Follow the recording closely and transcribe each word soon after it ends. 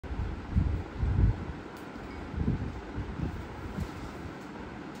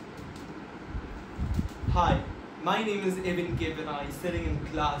Hi, my name is Evan Kevinai, sitting in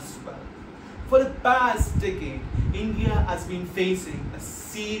class 12. For the past decade, India has been facing a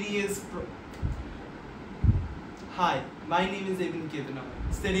serious Hi, my name is Evan Kevinai,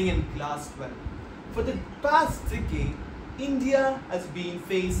 sitting in class 12. For the past decade, India has been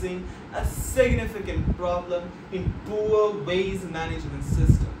facing a significant problem in poor waste management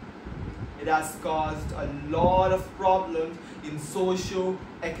system. It has caused a lot of problems in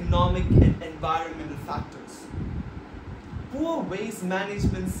socio-economic and environmental factors. Poor waste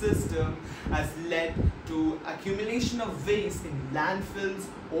management system has led to accumulation of waste in landfills,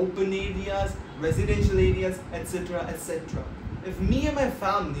 open areas, residential areas, etc. etc. If me and my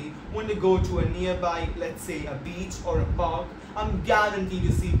family want to go to a nearby, let's say a beach or a park, I'm guaranteed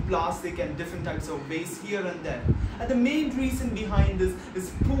to see plastic and different types of waste here and there. And the main reason behind this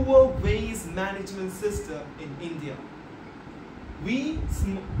is poor waste management system in India.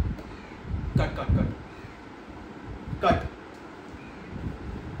 Cut.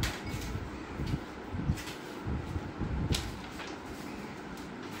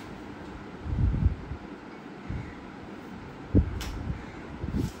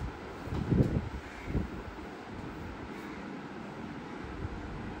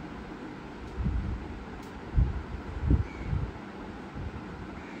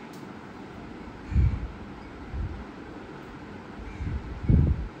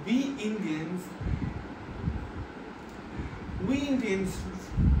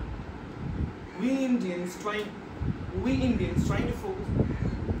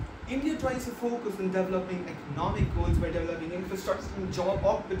 India tries to focus on developing economic goals by developing infrastructure and job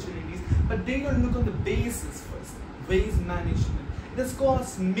opportunities, but they don't look on the basis first, waste management. It has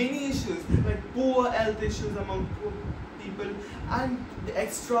caused many issues like poor health issues among poor people and the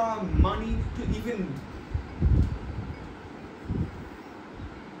extra money to even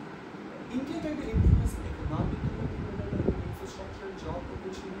India trying to increase economic development, infrastructure, job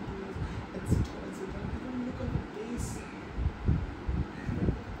opportunities, etc. etc. They don't look on the base.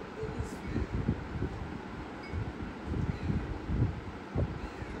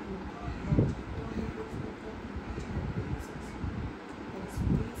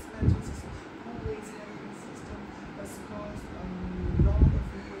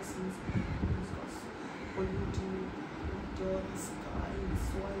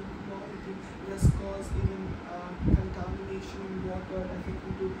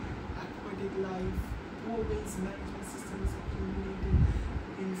 Poor waste management system is accumulated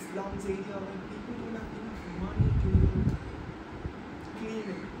in slums area where people don't have enough money to clean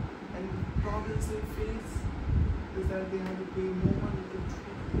it. And problems they face is that they have to pay more money to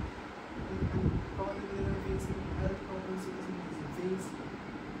treat it. And probably they are facing health problems because of this waste.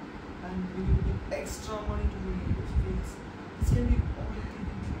 And we need extra money to remove this waste. This can be all treated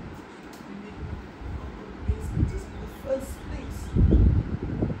and make proper waste management in the first place.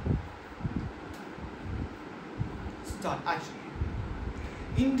 Action.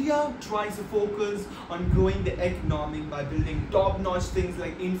 India tries to focus on growing the economy by building top-notch things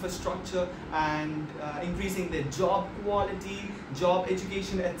like infrastructure and increasing their job quality, job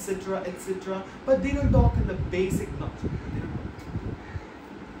education, etc. etc. But they don't talk in the basic notch.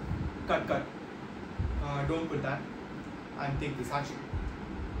 Cut. Don't put that and take this action.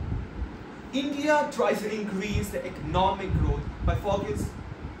 India tries to increase the economic growth by focus.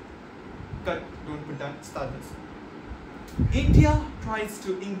 Cut. Don't put that. Start this. India tries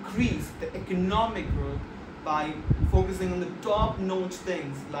to increase the economic growth by focusing on the top-notch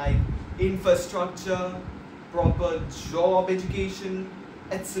things like infrastructure, proper job education,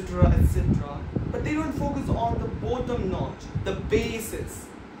 etc. etc. But they don't focus on the bottom notch, the basics.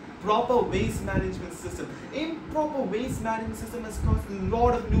 Proper waste management system. Improper waste management system has caused a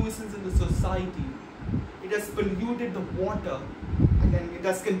lot of nuisance in the society. It has polluted the water, again, it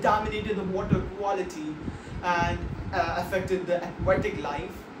has contaminated the water quality and affected the aquatic life,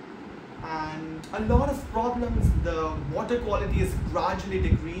 and a lot of problems. The water quality has gradually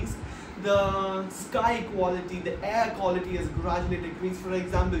decreased, the sky quality, the air quality has gradually decreased. For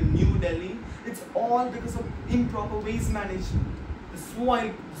example, New Delhi, it's all because of improper waste management. The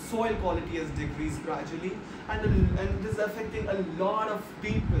soil quality has decreased gradually, and it is affecting a lot of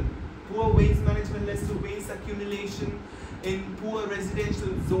people. Poor waste management leads to waste accumulation in poor residential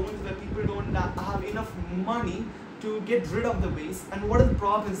zones where people don't have enough money to get rid of the waste. And what are the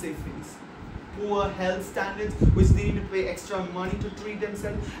problems they face? Poor health standards, which they need to pay extra money to treat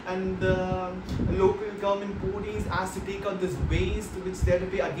themselves, and the local government bodies has to take out this waste, which they have to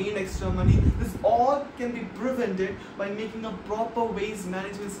pay again extra money. This all can be prevented by making a proper waste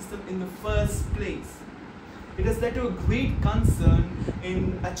management system in the first place. It has led to a great concern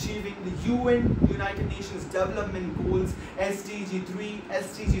in achieving the UN, United Nations Development Goals, SDG 3,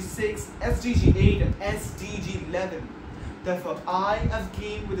 SDG 6, SDG 8, and SDG 11. Therefore, I have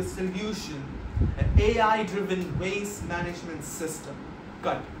came with a solution, an AI-driven waste management system.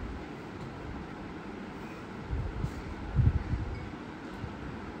 Cut.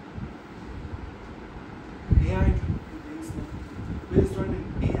 AI-driven waste management,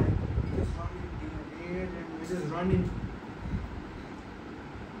 which is run in AI,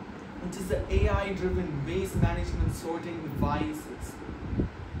 which is the AI-driven waste management sorting devices,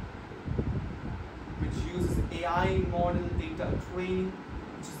 which uses AI model data training,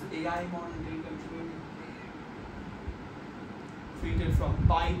 treated from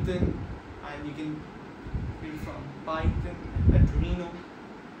Python, and you can read from Python and Arduino,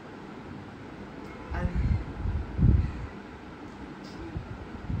 and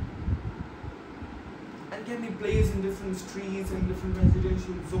can be placed in different streets and different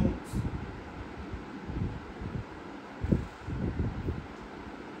residential zones.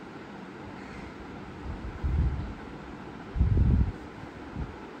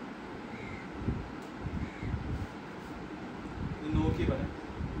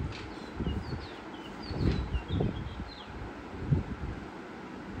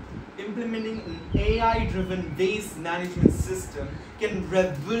 Implementing an AI-driven waste management system can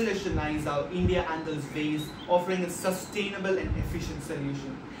revolutionize how India handles waste, offering a sustainable and efficient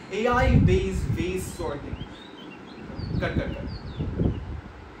solution. AI-based waste sorting.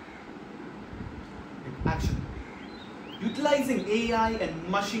 Action. Utilizing AI and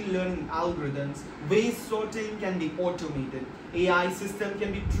machine learning algorithms, waste sorting can be automated. AI system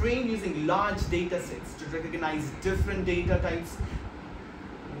can be trained using large data sets to recognize different data types.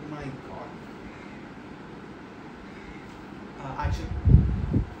 Oh my god. Action.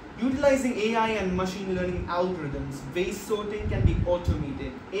 Utilizing AI and machine learning algorithms, waste sorting can be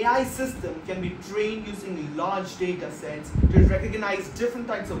automated. AI system can be trained using large data sets to recognize different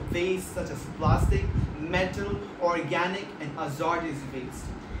types of waste such as plastic, metal, organic, and hazardous waste.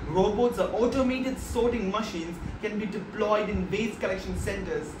 Robots or automated sorting machines can be deployed in waste collection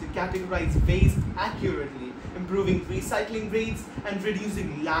centers to categorize waste accurately, improving recycling rates and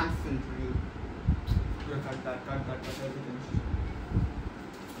reducing landfill use.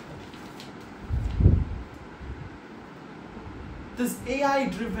 This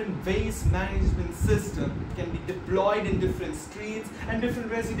AI-driven waste management system can be deployed in different streets and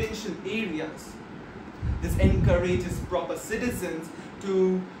different residential areas. This encourages proper citizens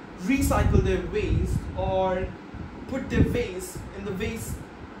to recycle their waste or put their waste in the waste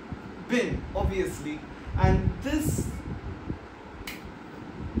bin, obviously. And this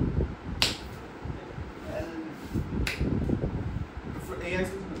for AI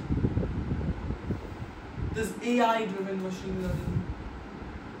system. This AI-driven machine learning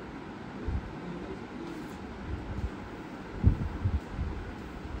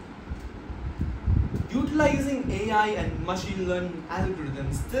utilizing AI and machine learning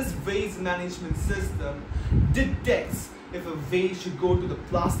algorithms, this waste management system detects if a waste should go to the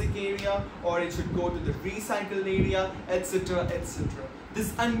plastic area or it should go to the recycle area, etc., etc.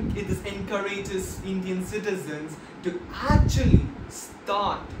 This encourages Indian citizens to actually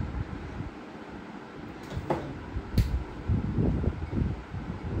start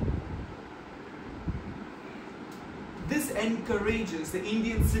encourages the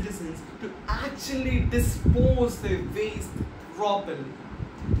Indian citizens to actually dispose their waste properly.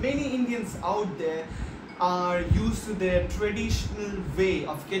 Many Indians out there are used to their traditional way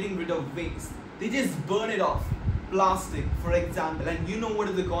of getting rid of waste. They just burn it off. Plastic, for example, and you know what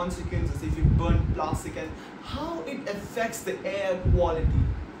are the consequences if you burn plastic and how it affects the air quality.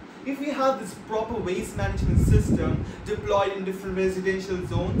 If we have this proper waste management system deployed in different residential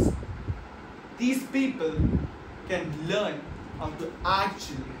zones, these people can learn how to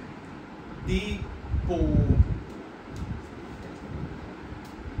actually decompose.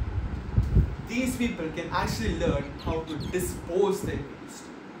 These people can actually learn how to dispose their waste.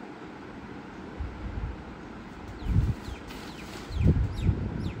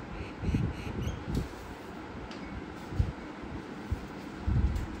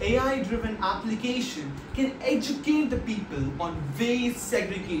 AI-driven application can educate the people on waste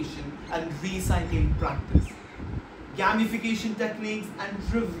segregation and recycling practice, gamification techniques, and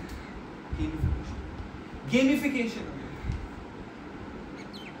gamification.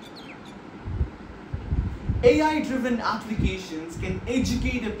 AI-driven applications can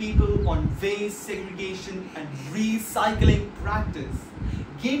educate the people on waste segregation and recycling practice.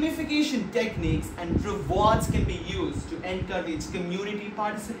 Gamification techniques and rewards can be used to encourage community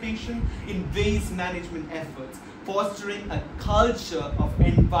participation in waste management efforts, fostering a culture of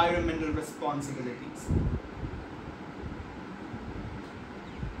environmental responsibilities.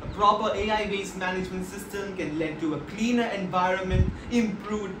 A proper AI waste management system can lead to a cleaner environment,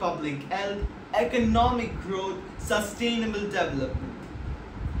 improved public health, economic growth, sustainable development.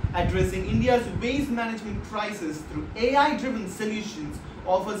 Addressing India's waste management crisis through AI-driven solutions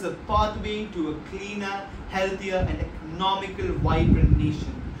offers a pathway to a cleaner, healthier, and economical, vibrant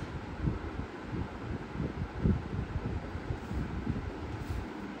nation.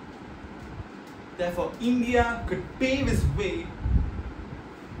 Therefore, India could pave its way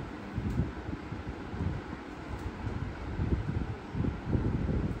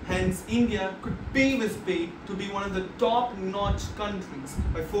Hence, India could pave its way to be one of the top-notch countries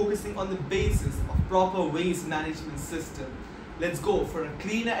by focusing on the basis of proper waste management system. Let's go for a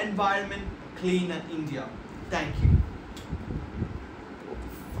cleaner environment, cleaner India. Thank you.